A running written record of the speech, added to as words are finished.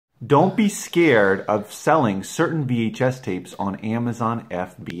Don't be scared of selling certain VHS tapes on Amazon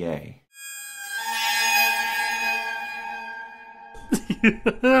FBA.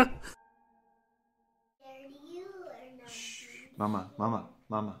 Shh, mama.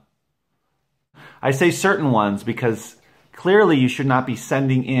 I say certain ones because clearly you should not be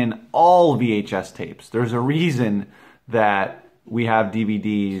sending in all VHS tapes. There's a reason that we have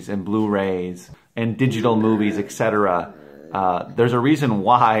DVDs and Blu-rays and digital movies, etc. There's a reason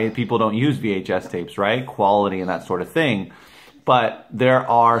why people don't use VHS tapes, right? Quality and that sort of thing. But there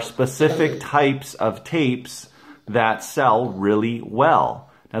are specific types of tapes that sell really well.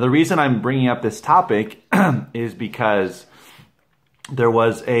 Now, the reason I'm bringing up this topic is because there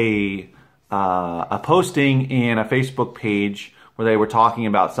was a posting in a Facebook page where they were talking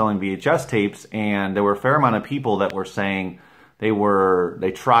about selling VHS tapes, and there were a fair amount of people that were saying they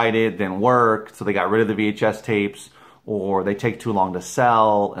tried it, didn't work, so they got rid of the VHS tapes, or they take too long to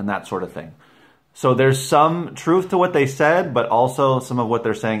sell, and that sort of thing. So there's some truth to what they said, but also some of what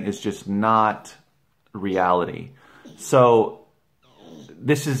they're saying is just not reality. So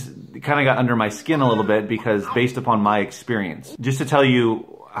this is kind of got under my skin a little bit because based upon my experience. Just to tell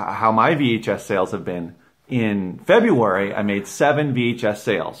you how my VHS sales have been, in February, I made 7 VHS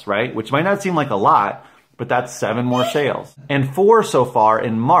sales, right? Which might not seem like a lot, but that's 7 more sales. And 4 so far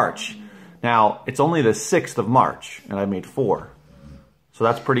in March. Now, it's only the 6th of March, and I made 4. So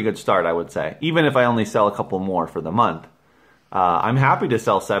that's a pretty good start, I would say. Even if I only sell a couple more for the month. I'm happy to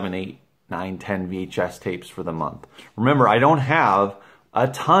sell 7, 8, 9, 10 VHS tapes for the month. Remember, I don't have a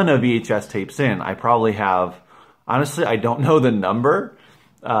ton of VHS tapes in. I probably have, honestly, I don't know the number,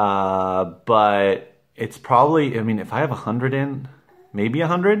 but it's probably, I mean, if I have 100 in, maybe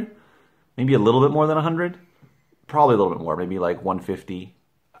 100, maybe a little bit more than 100, probably a little bit more, maybe like 150.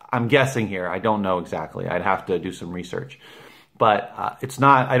 I'm guessing here. I don't know exactly. I'd have to do some research. But it's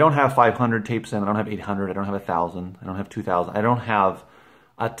not, I don't have 500 tapes in. I don't have 800. I don't have 1,000. I don't have 2,000. I don't have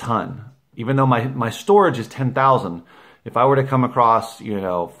a ton. Even though my storage is 10,000, if I were to come across,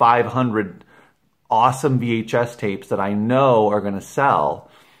 500 awesome VHS tapes that I know are going to sell,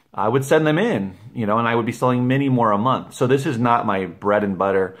 I would send them in, and I would be selling many more a month. So this is not my bread and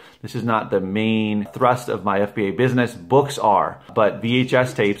butter. This is not the main thrust of my FBA business. Books are, but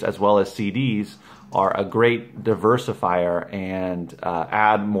VHS tapes as well as CDs are a great diversifier and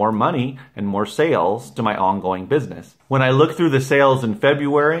add more money and more sales to my ongoing business. When I look through the sales in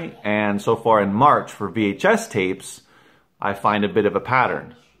February and so far in March for VHS tapes, I find a bit of a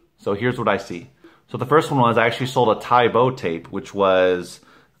pattern. So here's what I see. So the first one was I actually sold a Tybo tape, which was,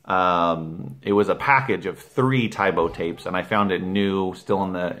 it was a package of 3 Tybo tapes, and I found it new, still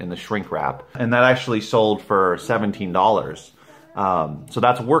in the shrink wrap. And that actually sold for $17. So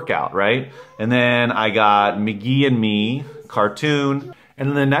that's a workout, right? And then I got McGee and Me, cartoon. And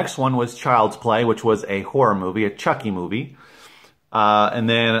then the next one was Child's Play, which was a horror movie, a Chucky movie. And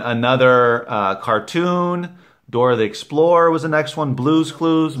then another cartoon, Dora the Explorer was the next one, Blue's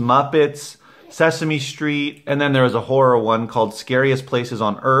Clues, Muppets, Sesame Street, and then there was a horror one called Scariest Places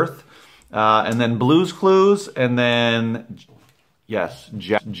on Earth, and then Blue's Clues, and then, yes,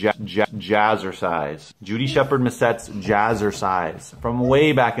 Jazzercise. Judy Shepard-Massette's Jazzercise from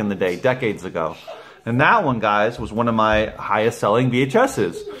way back in the day, decades ago. And that one, guys, was one of my highest selling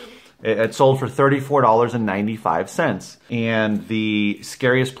VHSs. It sold for $34.95. And the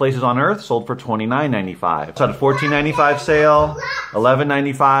Scariest Places on Earth sold for $29.95. So I had a $14.95 sale,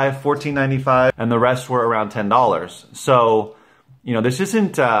 $11.95, $14.95, and the rest were around $10. So, this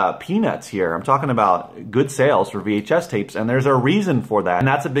isn't peanuts here. I'm talking about good sales for VHS tapes, and there's a reason for that. And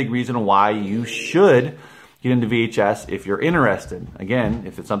that's a big reason why you should get into VHS if you're interested. Again,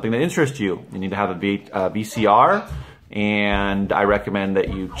 if it's something that interests you, you need to have a VCR, and I recommend that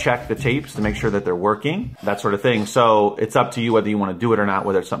you check the tapes to make sure that they're working, that sort of thing. So it's up to you whether you want to do it or not,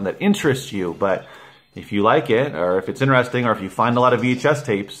 whether it's something that interests you. But if you like it, or if it's interesting, or if you find a lot of VHS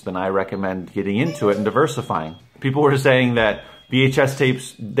tapes, then I recommend getting into it and diversifying. People were saying that VHS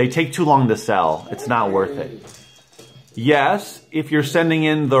tapes, they take too long to sell. It's not worth it. Yes, if you're sending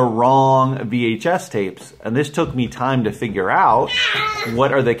in the wrong VHS tapes, and this took me time to figure out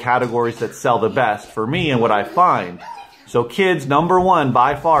what are the categories that sell the best for me and what I find. So kids, number 1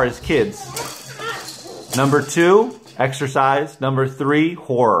 by far is kids. Number 2, exercise. Number 3,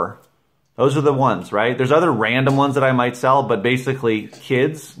 horror. Those are the ones, right? There's other random ones that I might sell, but basically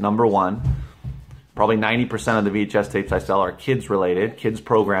kids, number 1. Probably 90% of the VHS tapes I sell are kids related, kids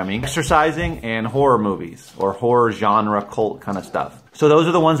programming, exercising, and horror movies, or horror genre cult kind of stuff. So those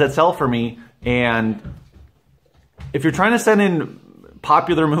are the ones that sell for me. And if you're trying to send in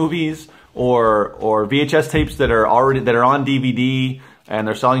popular movies or VHS tapes that are on DVD and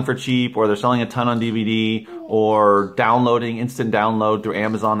they're selling for cheap, or they're selling a ton on DVD, or downloading, instant download through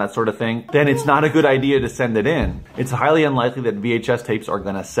Amazon, that sort of thing, then it's not a good idea to send it in. It's highly unlikely that VHS tapes are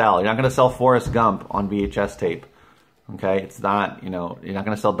going to sell. You're not going to sell Forrest Gump on VHS tape. Okay, it's not, you're not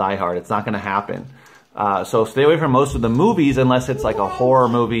going to sell Die Hard. It's not going to happen. So stay away from most of the movies unless it's like a horror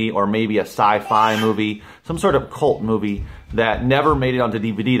movie or maybe a sci-fi movie, some sort of cult movie that never made it onto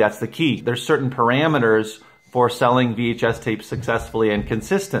DVD. That's the key. There's certain parameters for selling VHS tapes successfully and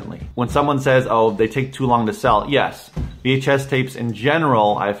consistently. When someone says, oh, they take too long to sell, yes, VHS tapes in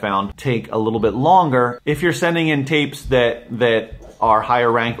general, I found, take a little bit longer if you're sending in tapes that are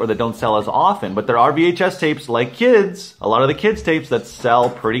higher rank or that don't sell as often. But there are VHS tapes like kids, a lot of the kids tapes that sell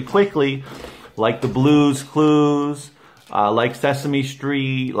pretty quickly, like the Blues Clues, like Sesame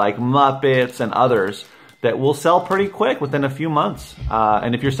Street, like Muppets and others that will sell pretty quick within a few months.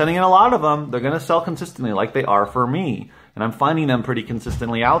 And if you're sending in a lot of them, they're gonna sell consistently like they are for me. And I'm finding them pretty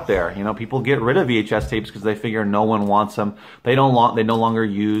consistently out there. People get rid of VHS tapes because they figure no one wants them. They no longer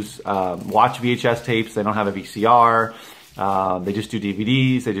use, watch VHS tapes. They don't have a VCR. They just do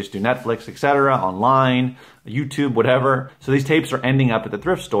DVDs, they just do Netflix, etc., online, YouTube, whatever. So these tapes are ending up at the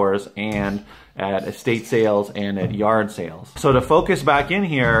thrift stores and at estate sales and at yard sales. So to focus back in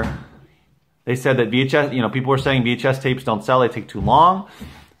here, they said that VHS, people were saying VHS tapes don't sell, they take too long.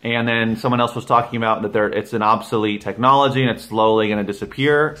 And then someone else was talking about that it's an obsolete technology and it's slowly going to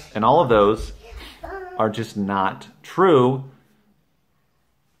disappear. And all of those are just not true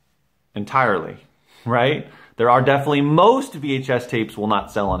entirely, right? There are definitely, most VHS tapes will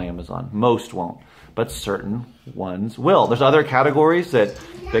not sell on Amazon. Most won't, but certain ones will. There's other categories that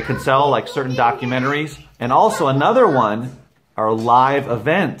could sell, like certain documentaries. And also another one are live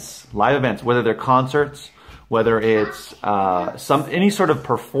events. Live events, whether they're concerts, whether it's any sort of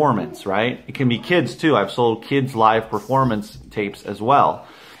performance, right? It can be kids too. I've sold kids live performance tapes as well.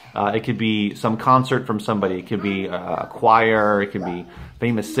 It could be some concert from somebody. It could be a choir. It could be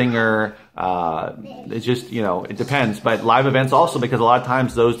famous singer. It's just, it depends. But live events also, because a lot of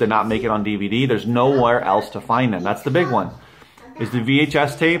times those did not make it on DVD. There's nowhere else to find them. That's the big one. Is the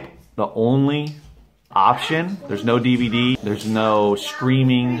VHS tape the only option? There's no DVD. There's no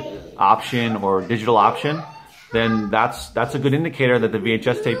streaming option or digital option. Then that's a good indicator that the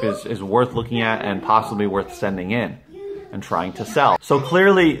VHS tape is worth looking at and possibly worth sending in and trying to sell. So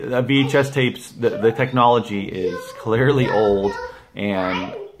clearly VHS tapes, the technology is clearly old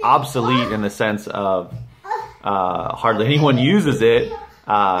and obsolete in the sense of hardly anyone uses it,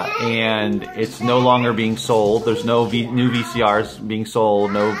 and it's no longer being sold. There's no new VCRs being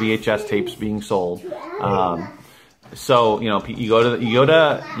sold, no VHS tapes being sold. So you go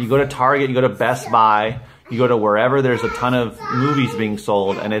to Target, you go to Best Buy, you go to wherever there's a ton of movies being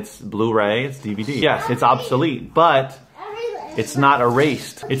sold and it's Blu-ray, it's DVD. Yes, it's obsolete, but it's not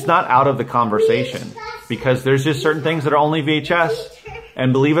erased. It's not out of the conversation because there's just certain things that are only VHS.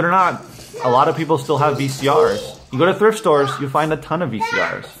 And believe it or not, a lot of people still have VCRs. You go to thrift stores, you find a ton of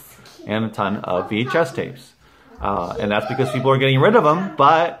VCRs and a ton of VHS tapes. And that's because people are getting rid of them.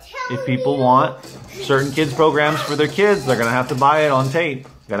 But if people want certain kids programs for their kids, they're going to have to buy it on tape.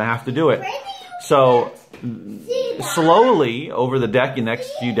 They're going to have to do it. So slowly over the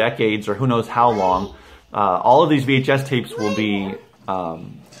next few decades, or who knows how long, all of these VHS tapes will be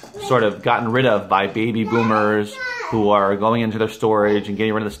sort of gotten rid of by baby boomers who are going into their storage and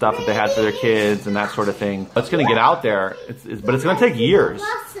getting rid of the stuff that they had for their kids and that sort of thing. It's going to get out there, but it's going to take years.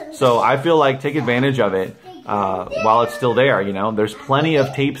 So I feel like take advantage of it while it's still there. There's plenty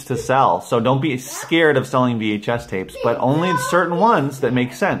of tapes to sell. So don't be scared of selling VHS tapes, but only certain ones that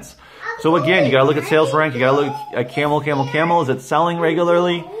make sense. So again, you got to look at sales rank. You got to look at Camel. Is it selling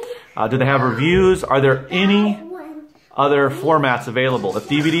regularly? Do they have reviews? Are there any other formats available? If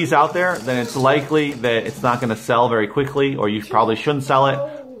DVD's out there, then it's likely that it's not going to sell very quickly, or you probably shouldn't sell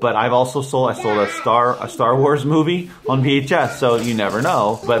it. But I've also sold a Star Wars movie on VHS, so you never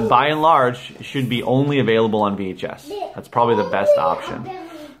know. But by and large, it should be only available on VHS. That's probably the best option.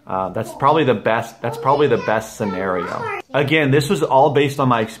 That's probably the best scenario. Again, this was all based on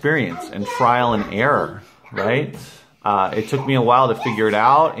my experience and trial and error, right? It took me a while to figure it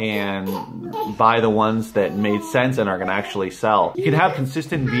out and buy the ones that made sense and are going to actually sell. You can have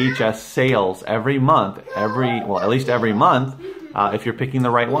consistent VHS sales every month, at least every month, if you're picking the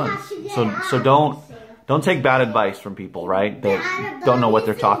right ones. So don't take bad advice from people, right, that don't know what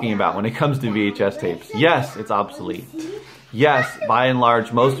they're talking about when it comes to VHS tapes. Yes, it's obsolete. Yes, by and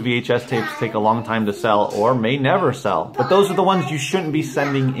large, most VHS tapes take a long time to sell or may never sell. But those are the ones you shouldn't be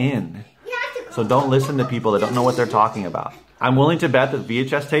sending in. So don't listen to people that don't know what they're talking about. I'm willing to bet that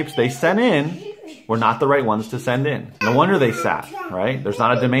VHS tapes they sent in were not the right ones to send in. No wonder they sat, right? There's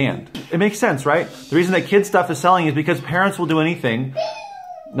not a demand. It makes sense, right? The reason that kid stuff is selling is because parents will do anything.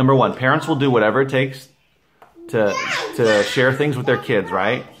 Number one, parents will do whatever it takes to share things with their kids,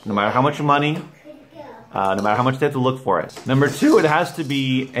 right? No matter how much money, no matter how much they have to look for it. Number two, it has to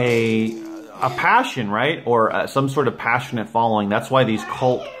be a passion, right? Or some sort of passionate following. That's why these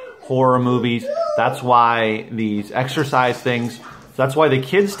cult horror movies, that's why these exercise things, that's why the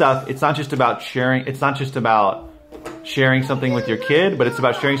kid stuff, it's not just about sharing, it's not just about sharing something with your kid, but it's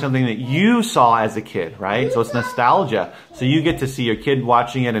about sharing something that you saw as a kid, right? So it's nostalgia. So you get to see your kid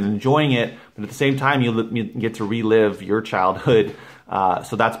watching it and enjoying it, but at the same time, you get to relive your childhood.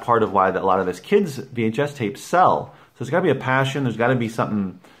 So that's part of why a lot of this kids' VHS tapes sell. So there's got to be a passion. There's got to be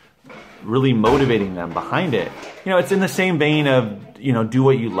something really motivating them behind it. You know, it's in the same vein of, you know, do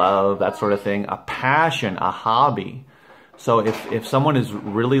what you love, that sort of thing. A passion, a hobby. So if someone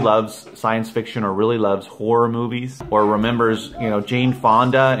really loves science fiction or really loves horror movies or remembers, you know, Jane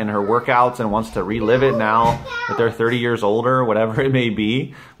Fonda and her workouts and wants to relive it now that they're 30 years older, whatever it may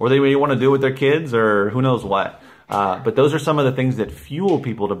be, or they may want to do it with their kids or who knows what. But those are some of the things that fuel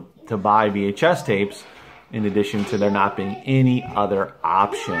people to buy VHS tapes, in addition to there not being any other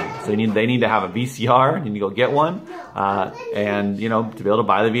option. So they need to have a VCR, you need to go get one, and, you know, to be able to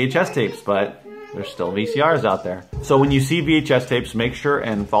buy the VHS tapes, but there's still VCRs out there. So when you see VHS tapes, make sure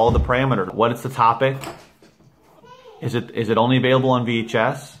and follow the parameters. What is the topic? Is it only available on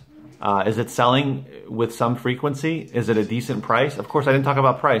VHS? Is it selling with some frequency? Is it a decent price? Of course, I didn't talk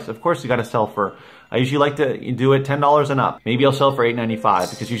about price. Of course, you got to sell for, I usually like to do it $10 and up. Maybe I'll sell for $8.95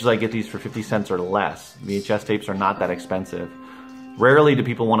 because usually I get these for 50 cents or less. VHS tapes are not that expensive. Rarely do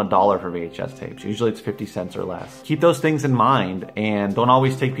people want $1 for VHS tapes. Usually it's 50 cents or less. Keep those things in mind and don't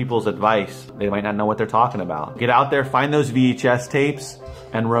always take people's advice. They might not know what they're talking about. Get out there, find those VHS tapes,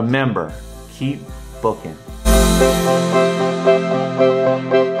 and remember, keep booking.